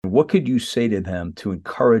what could you say to them to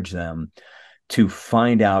encourage them to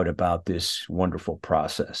find out about this wonderful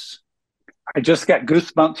process? I just got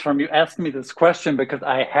goosebumps from you asking me this question because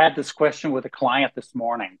I had this question with a client this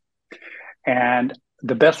morning. And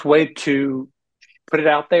the best way to put it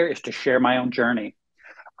out there is to share my own journey.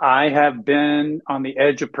 I have been on the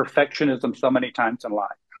edge of perfectionism so many times in life,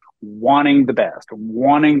 wanting the best,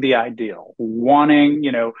 wanting the ideal, wanting,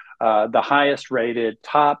 the highest rated,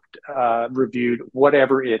 top reviewed,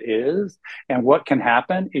 whatever it is. And what can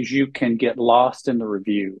happen is you can get lost in the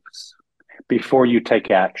reviews before you take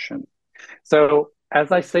action. So,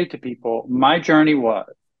 as I say to people, my journey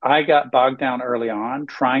was I got bogged down early on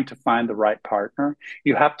trying to find the right partner.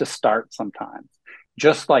 You have to start sometimes.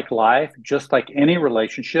 Just like life, just like any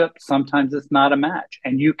relationship, sometimes it's not a match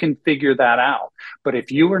and you can figure that out. But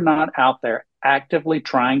if you are not out there actively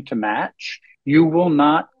trying to match, you will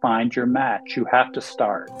not find your match. You have to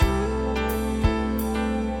start.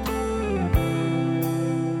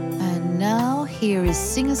 And now, here is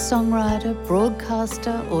singer-songwriter,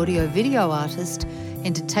 broadcaster, audio-video artist,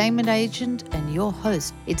 entertainment agent, and your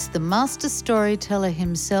host. It's the master storyteller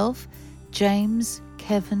himself, James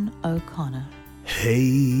Kevin O'Connor.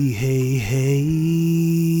 Hey, hey, hey,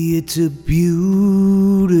 it's a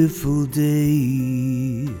beautiful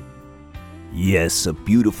day. Yes, a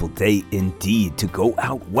beautiful day indeed to go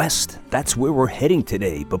out west. That's where we're heading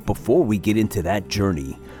today. But before we get into that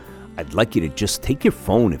journey, I'd like you to just take your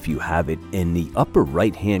phone, if you have it, in the upper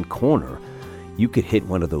right-hand corner. You could hit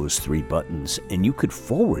one of those three buttons and you could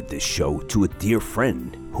forward this show to a dear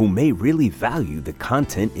friend who may really value the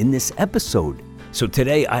content in this episode. So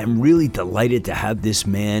today I am really delighted to have this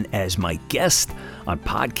man as my guest on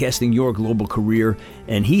Podcasting Your Global Career,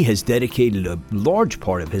 and he has dedicated a large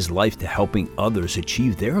part of his life to helping others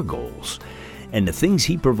achieve their goals. And the things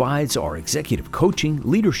he provides are executive coaching,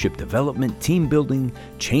 leadership development, team building,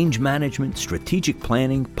 change management, strategic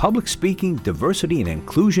planning, public speaking, diversity and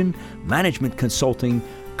inclusion, management consulting,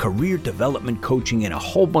 career development coaching, and a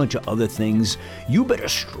whole bunch of other things. You better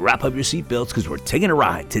strap up your seatbelts because we're taking a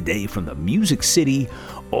ride today from the Music City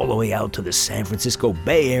all the way out to the San Francisco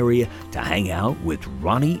Bay Area to hang out with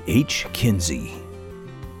Ronnie H. Kinsey.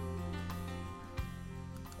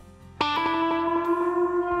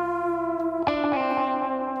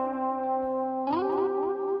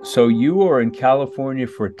 So you are in California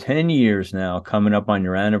for 10 years now, coming up on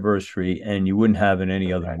your anniversary, and you wouldn't have it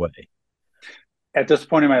any other way. At this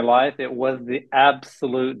point in my life, it was the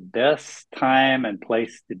absolute best time and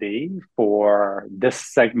place to be for this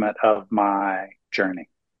segment of my journey.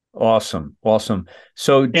 Awesome.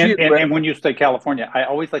 So, and when you say California, I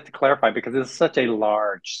always like to clarify because it's such a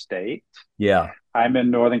large state. Yeah. I'm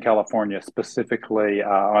in Northern California, specifically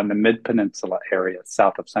on the Mid-Peninsula area,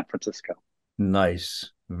 south of San Francisco.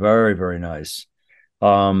 Nice. Very, very nice.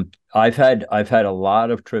 I've had a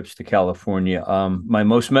lot of trips to California. My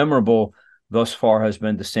most memorable thus far has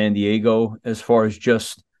been to San Diego, as far as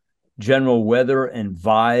just general weather and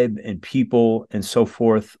vibe and people and so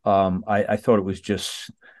forth. I thought it was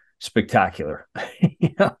just spectacular.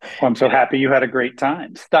 Well, I'm so happy you had a great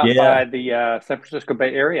time. Stop by the San Francisco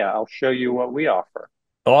Bay Area. I'll show you what we offer.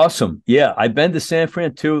 Awesome. Yeah, I've been to San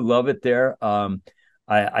Fran too. Love it there.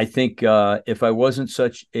 I think if I wasn't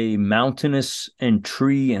such a mountainous and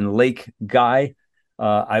tree and lake guy,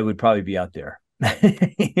 I would probably be out there.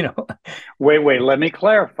 Wait, let me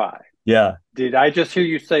clarify. Yeah. Did I just hear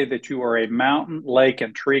you say that you are a mountain, lake,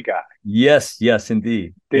 and tree guy? Yes,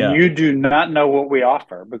 indeed. Then you do not know what we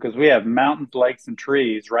offer because we have mountains, lakes, and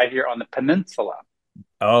trees right here on the peninsula.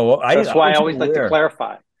 Oh, well, that's why I always like to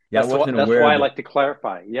clarify. Yeah, that's why I like to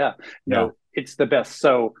clarify. Yeah. No, it's the best.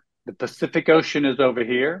 So the Pacific Ocean is over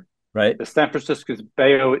here. Right. The San Francisco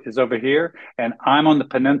Bay is over here, and I'm on the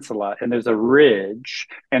peninsula, and there's a ridge.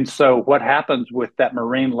 And so what happens with that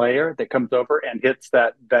marine layer that comes over and hits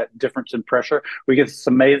that difference in pressure, we get this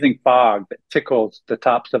amazing fog that tickles the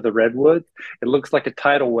tops of the redwoods. It looks like a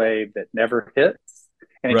tidal wave that never hits,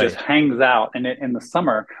 and it just hangs out. And in the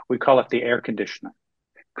summer, we call it the air conditioner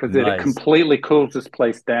because it completely cools this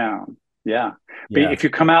place down. Yeah. But if you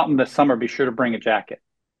come out in the summer, be sure to bring a jacket.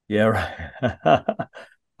 Yeah, right.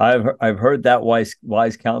 I've heard that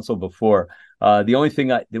wise counsel before. The only thing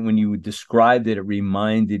that when you described it, it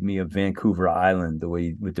reminded me of Vancouver Island, the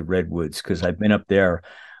way with the redwoods, because I've been up there,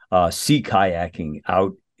 sea kayaking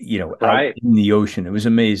out, out in the ocean. It was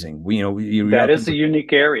amazing. That is a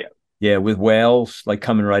unique area. Yeah, with whales like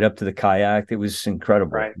coming right up to the kayak. It was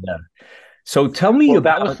incredible. Right. Yeah. So tell me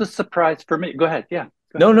about that was the surprise for me. Go ahead. Yeah.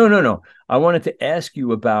 No. I wanted to ask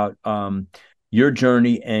you about your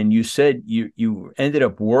journey, and you said you ended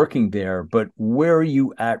up working there, but where are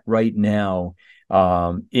you at right now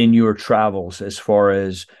in your travels as far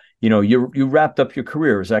as, you wrapped up your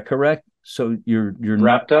career. Is that correct? So you're not.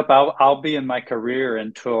 Wrapped up. I'll be in my career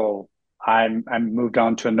until I'm moved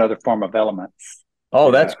on to another form of elements.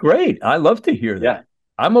 Oh, that's Yeah. great. I love to hear Yeah. that.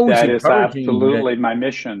 I'm always That is encouraging that. absolutely my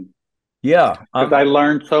mission Yeah. because I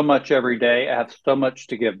learn so much every day. I have so much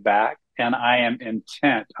to give back, and I am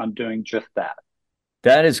intent on doing just that.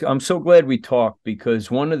 I'm so glad we talked,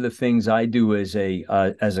 because one of the things I do as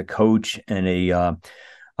a coach and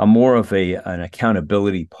I'm more of an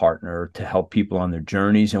accountability partner to help people on their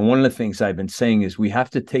journeys. And one of the things I've been saying is we have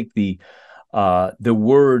to take the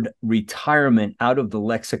word retirement out of the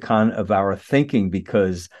lexicon of our thinking,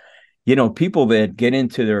 because people that get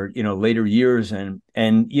into their later years, and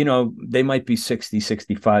they might be 60,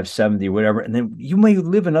 65, 70, whatever, and then you may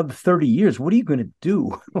live another 30 years. What are you going to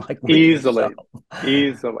do like with yourself?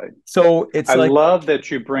 Easily. So it's I like, love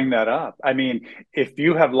that you bring that up. I mean, if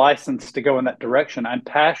you have license to go in that direction, I'm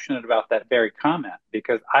passionate about that very comment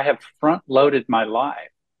because I have front loaded my life.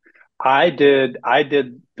 I did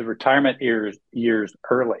the retirement years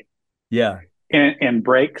early yeah, in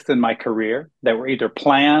breaks in my career that were either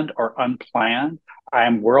planned or unplanned. I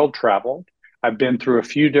am world traveled. I've been through a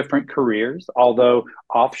few different careers, although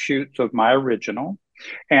offshoots of my original.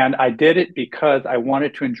 And I did it because I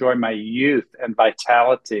wanted to enjoy my youth and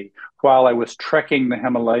vitality while I was trekking the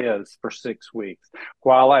Himalayas for 6 weeks,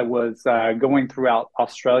 while I was going throughout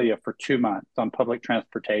Australia for 2 months on public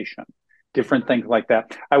transportation, different things like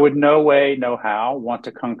that. I would no way, no how want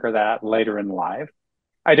to conquer that later in life.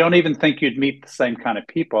 I don't even think you'd meet the same kind of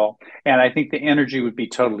people. And I think the energy would be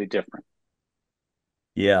totally different.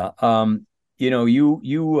 yeah.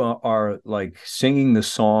 You are like singing the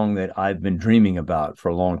song that I've been dreaming about for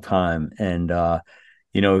a long time, and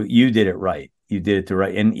you did it right. You did it the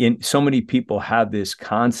right. And so many people have this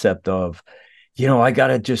concept of, I got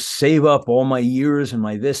to just save up all my years and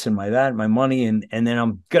my this and my that and my money, and then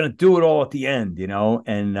I'm gonna do it all at the end,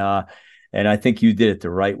 and I think you did it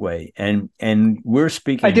the right way. And we're I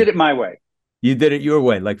speaking. did it my way. You did it your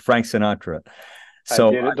way, like Frank Sinatra. I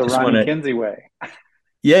So did I it the just want Ronnie to, Kinsey way.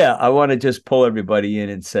 yeah, I want to just pull everybody in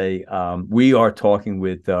and say, we are talking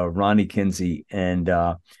with Ronnie Kinsey, and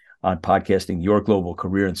on podcasting Your Global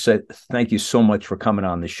Career. And say thank you so much for coming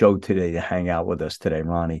on the show today to hang out with us today,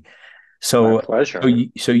 Ronnie. My So, pleasure.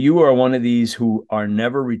 so you are one of these who are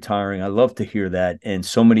never retiring. I love to hear that. And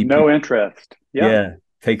so many No people, interest. Yeah. yeah,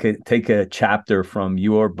 take a chapter from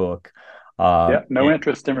your book. Yeah. No And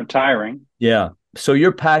interest in retiring. yeah, so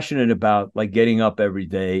you're passionate about like getting up every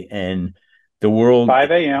day, and the world is 5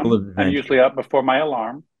 full a.m. of I'm adventure. usually up before my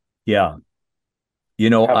alarm. Yeah,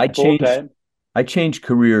 Have I a full changed day. I changed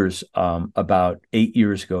careers about 8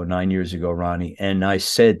 years ago, 9 years ago, Ronnie, and I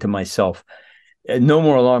said to myself, no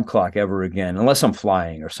more alarm clock ever again, unless I'm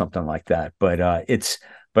flying or something like that. But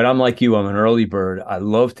I'm like you. I'm an early bird. I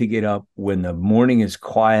love to get up when the morning is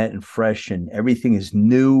quiet and fresh and everything is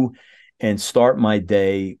new, and start my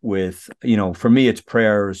day with, for me, it's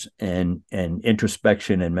prayers and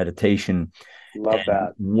introspection and meditation. Love And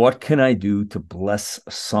that. what can I do to bless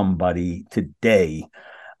somebody today?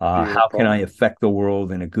 How can I Beautiful. affect the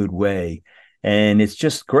world in a good way? And it's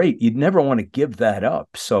just great. You'd never want to give that up.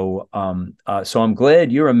 So I'm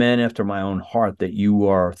glad you're a man after my own heart, that you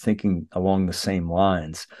are thinking along the same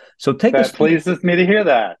lines. So take us That through, pleases me to hear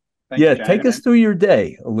that. Thank you, yeah, take us James. through your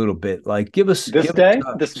day a little bit. Like This give us day,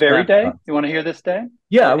 a this very day, snapshot. you want to hear this day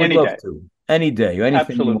Yeah, I or would any love day? to. Any day, anything you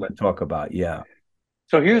Absolutely. want to talk about. Yeah.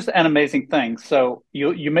 So here's an amazing thing. So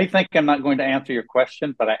you may think I'm not going to answer your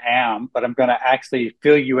question, but I am. But I'm going to actually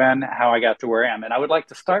fill you in how I got to where I am. And I would like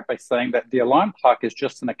to start by saying that the alarm clock is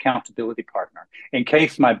just an accountability partner in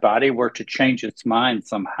case my body were to change its mind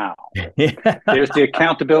somehow. There's the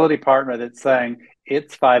accountability partner that's saying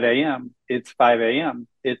it's 5 a.m. It's 5 a.m.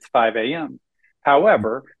 It's 5 a.m.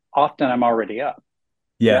 However, often I'm already up.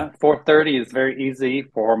 Yeah. Yeah, 4:30 is very easy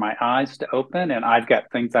for my eyes to open, and I've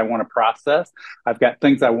got things I want to process. I've got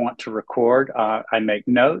things I want to record. I make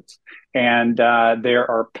notes, and there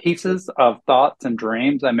are pieces of thoughts and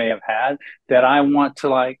dreams I may have had that I want to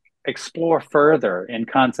like explore further in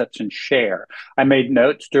concepts and share. I made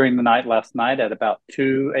notes during the night last night at about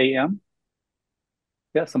 2 a.m.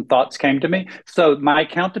 Yeah, some thoughts came to me. So my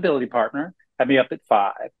accountability partner had me up at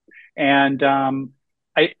 5, and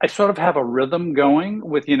I sort of have a rhythm going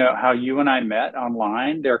with, how you and I met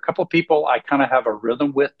online. There are a couple of people I kind of have a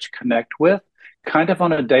rhythm with to connect with kind of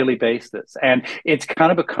on a daily basis. And it's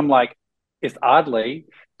kind of become like, it's oddly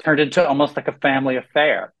turned into almost like a family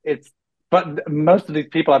affair. But most of these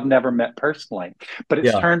people I've never met personally, but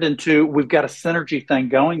it's Yeah. turned into, we've got a synergy thing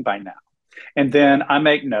going by now. And then I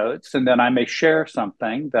make notes, and then I may share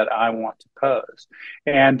something that I want to post.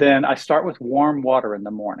 And then I start with warm water in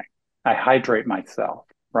the morning. I hydrate myself,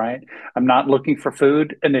 right? I'm not looking for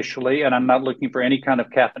food initially, and I'm not looking for any kind of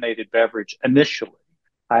caffeinated beverage initially.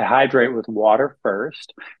 I hydrate with water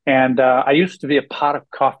first. And I used to be a pot of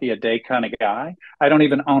coffee a day kind of guy. I don't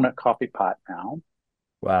even own a coffee pot now.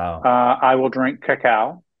 Wow. I will drink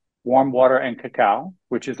cacao, warm water and cacao,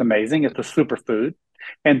 which is amazing. It's a superfood.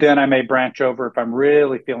 And then I may branch over if I'm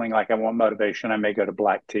really feeling like I want motivation, I may go to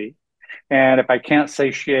black tea. And if I can't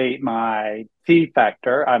satiate my tea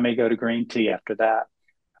factor, I may go to green tea after that.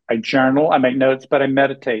 I journal, I make notes, but I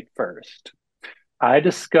meditate first. I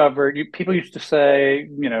discovered people used to say,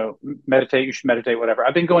 meditate, you should meditate, whatever.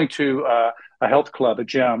 I've been going to a health club, a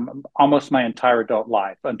gym, almost my entire adult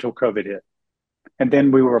life until COVID hit. And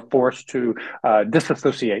then we were forced to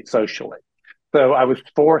disassociate socially. So I was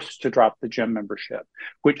forced to drop the gym membership,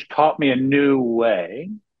 which taught me a new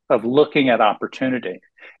way of looking at opportunity.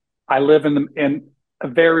 I live in a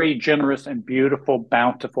very generous and beautiful,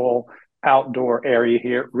 bountiful outdoor area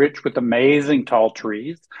here, rich with amazing tall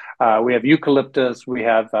trees. We have eucalyptus, we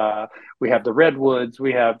have the redwoods,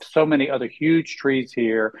 we have so many other huge trees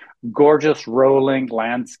here, gorgeous rolling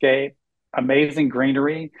landscape, amazing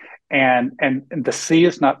greenery, and the sea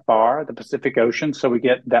is not far, the Pacific Ocean, so we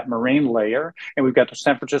get that marine layer, and we've got the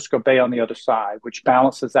San Francisco Bay on the other side, which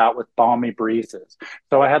balances out with balmy breezes.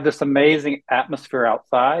 So I have this amazing atmosphere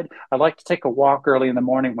outside. I like to take a walk early in the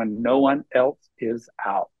morning when no one else is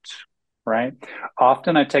out, right?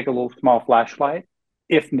 Often I take a little small flashlight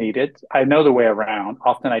if needed. I know the way around.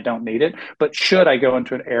 Often I don't need it, but should I go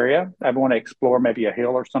into an area, I want to explore maybe a hill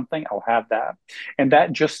or something, I'll have that. And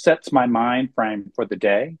that just sets my mind frame for the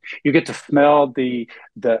day. You get to smell the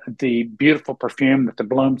beautiful perfume that the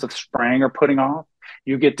blooms of spring are putting off.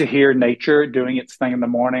 You get to hear nature doing its thing in the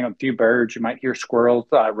morning, a few birds, you might hear squirrels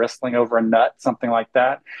wrestling over a nut, something like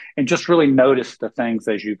that. And just really notice the things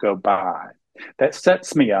as you go by. That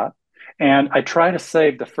sets me up. And I try to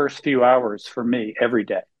save the first few hours for me every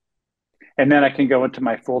day. And then I can go into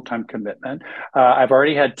my full-time commitment. I've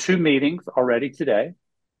already had 2 meetings already today,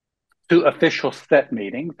 2 official set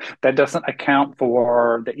meetings. That doesn't account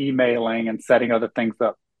for the emailing and setting other things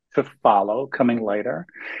up to follow coming later.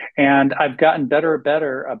 And I've gotten better and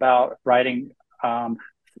better about writing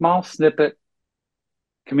small snippet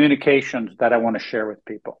communications that I want to share with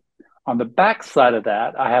people. On the back side of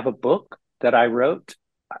that, I have a book that I wrote.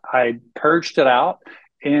 I purged it out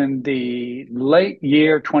in the late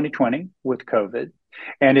year 2020 with COVID,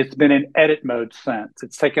 and it's been in edit mode since.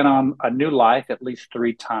 It's taken on a new life at least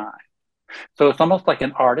 3 times. So it's almost like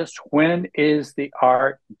an artist. When is the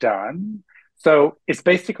art done? So it's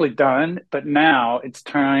basically done, but now it's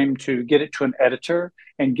time to get it to an editor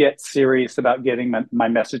and get serious about getting my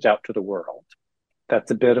message out to the world.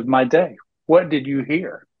 That's a bit of my day. What did you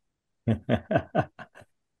hear?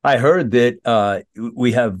 I heard that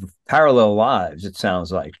we have parallel lives, it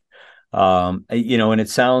sounds like. And it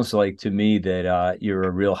sounds like to me that you're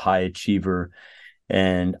a real high achiever.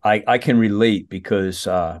 And I can relate because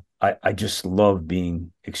I just love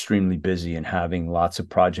being extremely busy and having lots of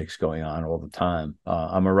projects going on all the time.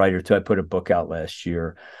 I'm a writer too. I put a book out last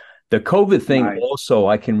year. The COVID thing Nice. also,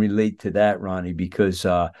 I can relate to that, Ronnie, because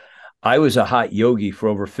I was a hot yogi for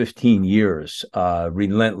over 15 years,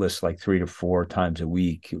 relentless, like 3 to 4 times a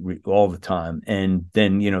week, all the time. And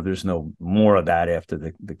then, there's no more of that after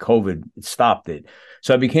the COVID stopped it.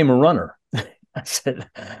 So I became a runner. I said,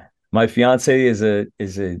 my fiance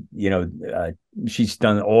she's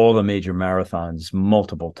done all the major marathons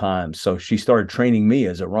multiple times. So she started training me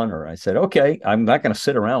as a runner. I said, okay, I'm not going to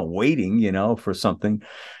sit around waiting, for something.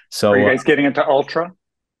 So are you guys getting into ultra?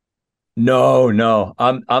 No,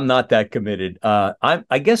 I'm not that committed.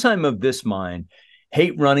 I guess I'm of this mind.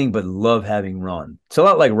 Hate running, but love having run. It's a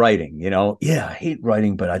lot like writing, Yeah, I hate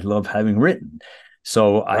writing, but I love having written.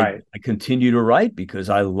 So Right. I continue to write because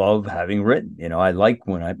I love having written. I like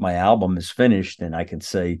when my album is finished and I can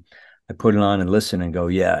say, I put it on and listen and go,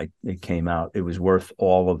 yeah, it came out. It was worth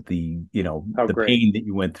all of the, Oh, the great. pain that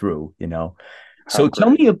you went through, Oh, So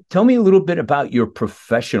great. tell me a little bit about your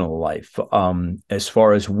professional life, as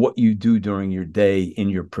far as what you do during your day in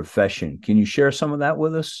your profession. Can you share some of that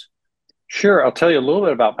with us? Sure. I'll tell you a little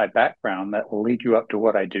bit about my background that will lead you up to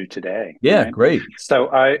what I do today. Yeah, Right. great. So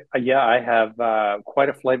I have quite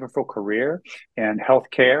a flavorful career in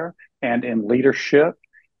healthcare and in leadership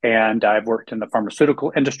And I've worked in the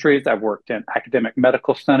pharmaceutical industries. I've worked in academic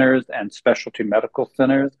medical centers and specialty medical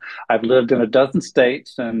centers. I've lived in a dozen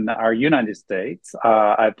states in our United States.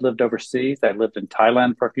 I've lived overseas. I lived in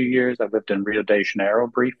Thailand for a few years. I lived in Rio de Janeiro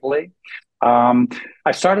briefly.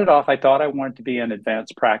 I started off, I thought I wanted to be in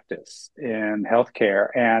advanced practice in healthcare.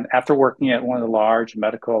 And after working at one of the large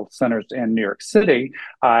medical centers in New York City,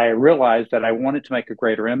 I realized that I wanted to make a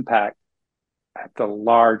greater impact at the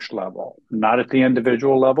large level, not at the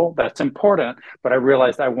individual level. That's important, but I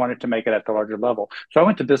realized I wanted to make it at the larger level. So I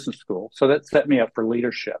went to business school. So that set me up for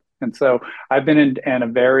leadership. And so I've been in a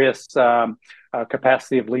various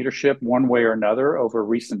capacity of leadership one way or another over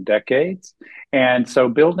recent decades. And so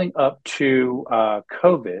building up to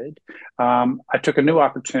COVID, I took a new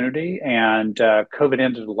opportunity, and COVID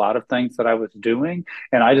ended a lot of things that I was doing.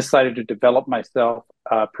 And I decided to develop myself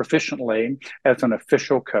proficiently as an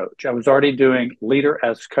official coach. I was already doing leader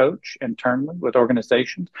as coach internally with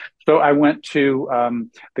organizations. So I went to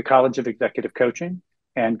the College of Executive Coaching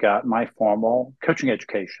and got my formal coaching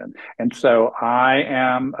education. And so I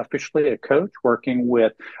am officially a coach working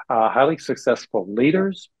with highly successful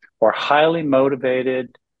leaders or highly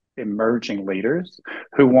motivated emerging leaders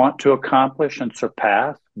who want to accomplish and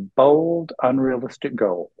surpass bold, unrealistic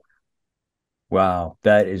goals. Wow,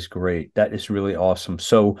 that is great. That is really awesome.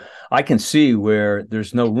 So I can see where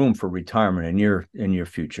there's no room for retirement in your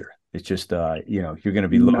future. It's just you're going to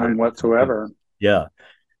be loaded. None whatsoever. Yeah.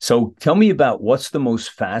 So tell me about what's the most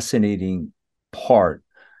fascinating part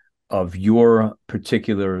of your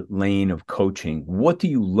particular lane of coaching. What do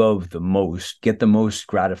you love the most, get the most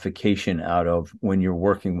gratification out of when you're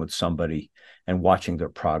working with somebody and watching their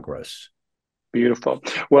progress? Beautiful.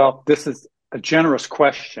 Well, this is a generous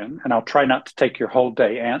question, and I'll try not to take your whole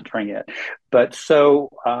day answering it. But so,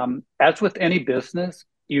 as with any business,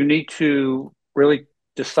 you need to really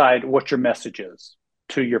decide what your message is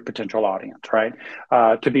to your potential audience, right?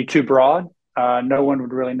 To be too broad, no one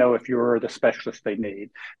would really know if you're the specialist they need.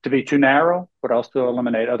 To be too narrow would also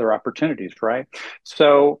eliminate other opportunities, right?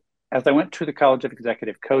 So as I went to the College of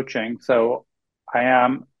Executive Coaching, so I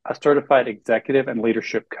am a certified executive and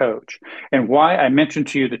leadership coach. And why I mentioned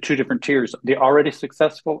to you the two different tiers, the already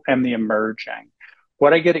successful and the emerging.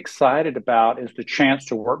 What I get excited about is the chance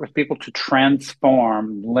to work with people to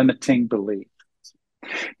transform limiting beliefs.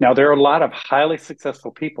 Now, there are a lot of highly successful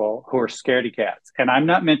people who are scaredy cats, and I'm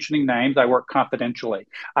not mentioning names. I work confidentially.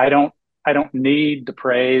 I don't need the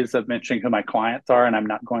praise of mentioning who my clients are, and I'm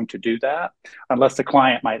not going to do that unless the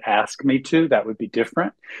client might ask me to. That would be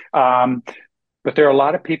different. But there are a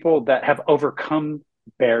lot of people that have overcome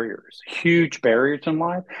barriers, huge barriers in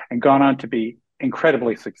life, and gone on to be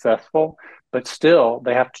incredibly successful, but still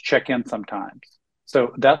they have to check in sometimes.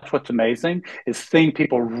 So that's what's amazing, is seeing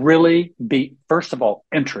people really be, first of all,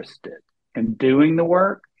 interested in doing the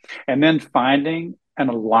work, and then finding an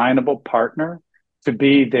alignable partner to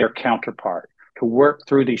be their counterpart, to work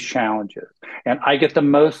through these challenges. And I get the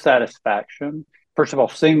most satisfaction, first of all,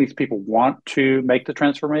 seeing these people want to make the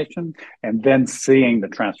transformation, and then seeing the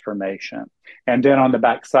transformation. And then on the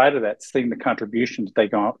backside of that, seeing the contributions they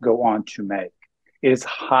go on to make. It is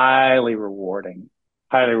highly rewarding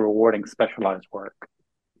specialized work.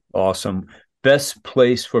 Awesome. Best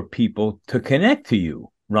place for people to connect to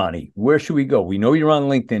you, Ronnie. Where should we go? We know you're on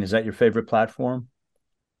LinkedIn. Is that your favorite platform?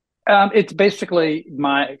 It's basically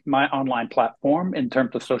my online platform in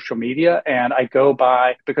terms of social media. And I go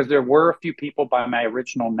by, because there were a few people by my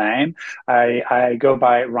original name, I go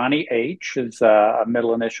by Ronnie H, is a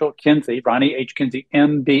middle initial, Kinsey, Ronnie H. Kinsey,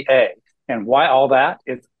 MBA. And why all that?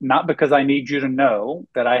 It's not because I need you to know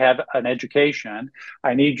that I have an education.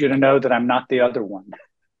 I need you to know that I'm not the other one.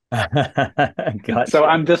 Gotcha. So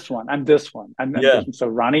I'm this one. I'm this one. So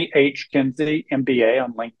Ronnie H. Kinsey, MBA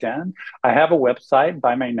on LinkedIn. I have a website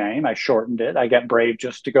by my name. I shortened it. I got brave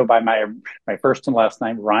just to go by my first and last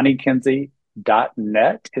name.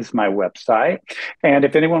 RonnieKinsey.net is my website. And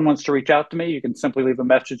if anyone wants to reach out to me, you can simply leave a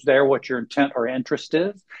message there, what your intent or interest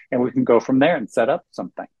is, and we can go from there and set up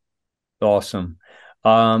something. Awesome.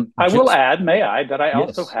 I will add, may I, that I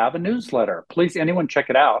also have a newsletter. Please, anyone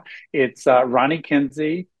check it out. It's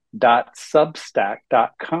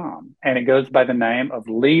RonnieKinsey.substack.com, and it goes by the name of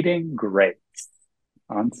Leading Greats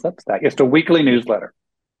on Substack. It's a weekly newsletter.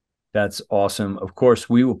 That's awesome. Of course,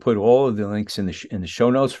 we will put all of the links in the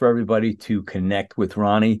show notes for everybody to connect with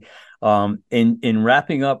Ronnie. In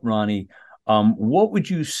wrapping up, Ronnie, what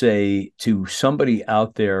would you say to somebody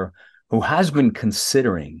out there who has been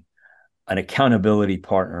considering an accountability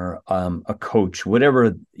partner, a coach,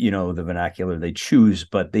 whatever, the vernacular they choose,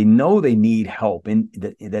 but they know they need help. And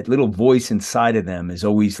that little voice inside of them is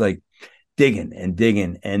always like digging,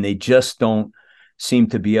 and they just don't seem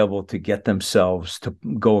to be able to get themselves to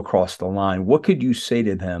go across the line. What could you say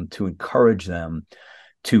to them to encourage them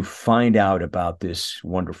to find out about this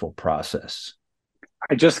wonderful process?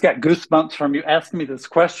 I just got goosebumps from you asking me this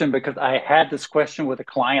question because I had this question with a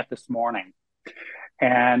client this morning.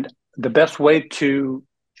 And the best way to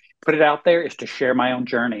put it out there is to share my own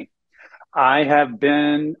journey. I have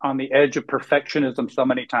been on the edge of perfectionism so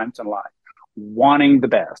many times in life, wanting the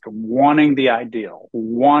best, wanting the ideal,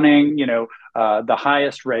 wanting, the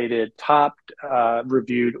highest rated, top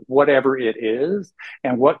reviewed, whatever it is.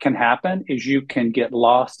 And what can happen is you can get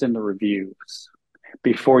lost in the reviews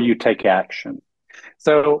before you take action.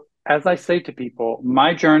 So as I say to people,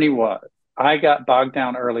 my journey was, I got bogged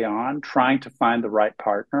down early on trying to find the right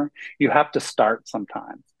partner. You have to start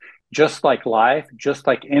sometimes. Just like life, just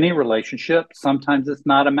like any relationship, sometimes it's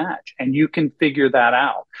not a match and you can figure that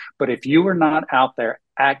out. But if you are not out there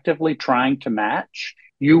actively trying to match,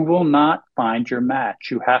 you will not find your match.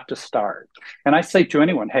 You have to start. And I say to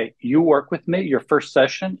anyone, hey, you work with me, your first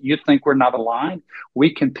session, you think we're not aligned,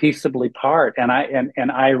 we can peaceably part. And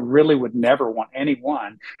I really would never want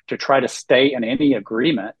anyone to try to stay in any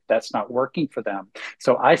agreement that's not working for them.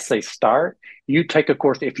 So I say start. You take a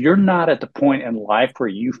course. If you're not at the point in life where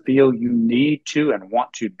you feel you need to and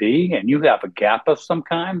want to be, and you have a gap of some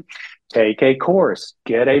kind, take a course,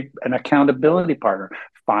 get an accountability partner.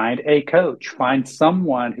 Find a coach, find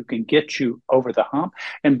someone who can get you over the hump.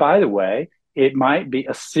 And by the way, it might be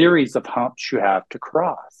a series of humps you have to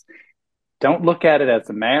cross. Don't look at it as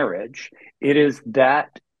a marriage. It is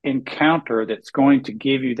that encounter that's going to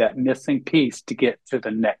give you that missing piece to get to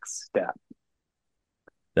the next step.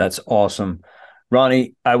 That's awesome.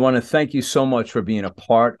 Ronnie, I want to thank you so much for being a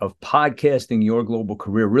part of Podcasting Your Global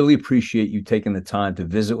Career. Really appreciate you taking the time to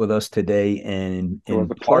visit with us today. And in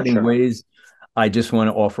parting ways, I just want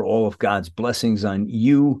to offer all of God's blessings on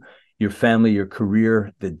you, your family, your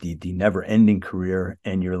career, the never-ending career,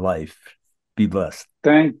 and your life. Be blessed.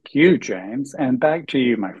 Thank you, James. And back to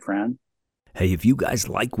you, my friend. Hey, if you guys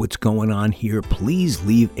like what's going on here, please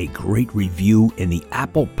leave a great review in the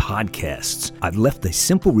Apple Podcasts. I've left a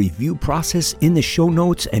simple review process in the show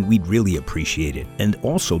notes, and we'd really appreciate it. And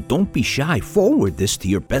also, don't be shy. Forward this to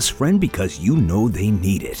your best friend because you know they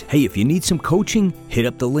need it. Hey, if you need some coaching, hit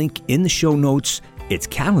up the link in the show notes. It's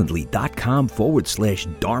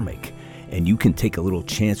calendly.com/Dharmic. And you can take a little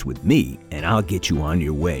chance with me, and I'll get you on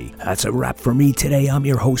your way. That's a wrap for me today. I'm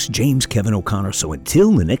your host, James Kevin O'Connor. So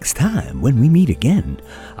until the next time when we meet again,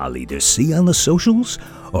 I'll either see you on the socials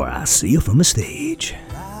or I'll see you from the stage.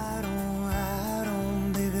 Ride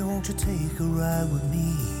on, baby, won't you take a ride with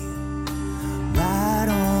me? Ride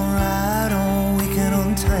on, we can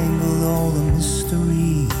untangle all the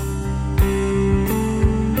mystery.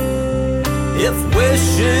 If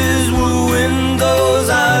wishes were windows,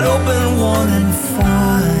 I'd open one and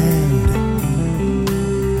find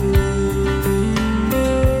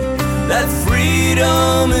that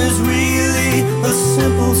freedom is really a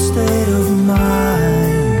simple state of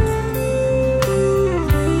mind.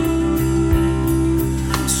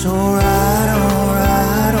 So ride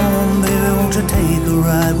on, baby, won't you take a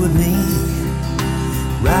ride with me?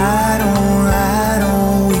 Ride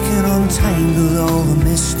on, we can untangle all the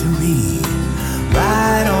mystery.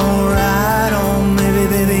 Ride on,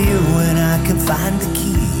 baby, you and I can find the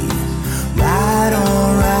key. Ride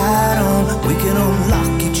on, we can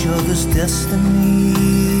unlock each other's destiny.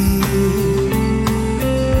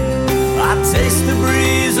 I taste the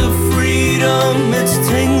breeze of freedom, it's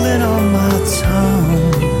tingling on my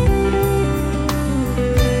tongue.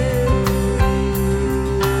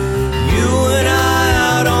 You and I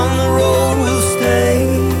out on the road will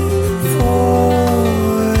stay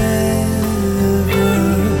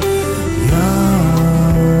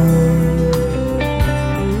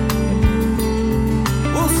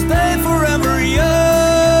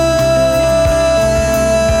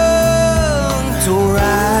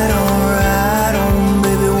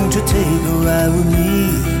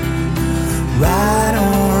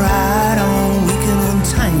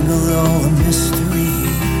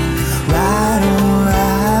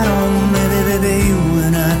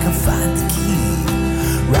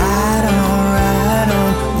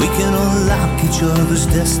other's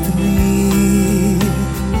destiny.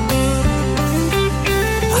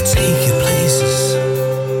 I'll take you places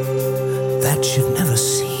that you've never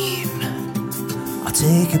seen. I'll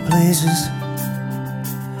take you places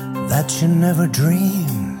that you never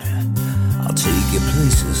dreamed. I'll take you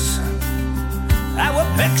places that were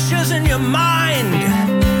pictures in your mind.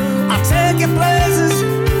 I'll take you places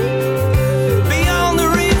beyond the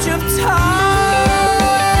reach of time.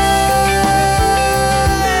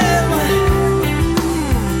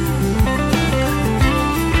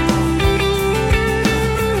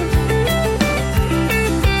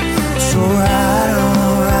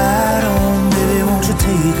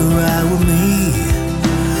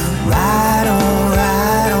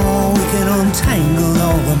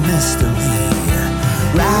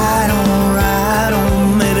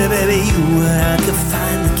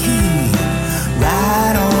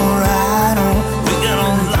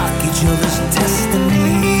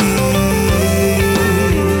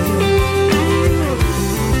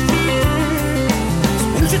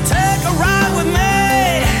 ride.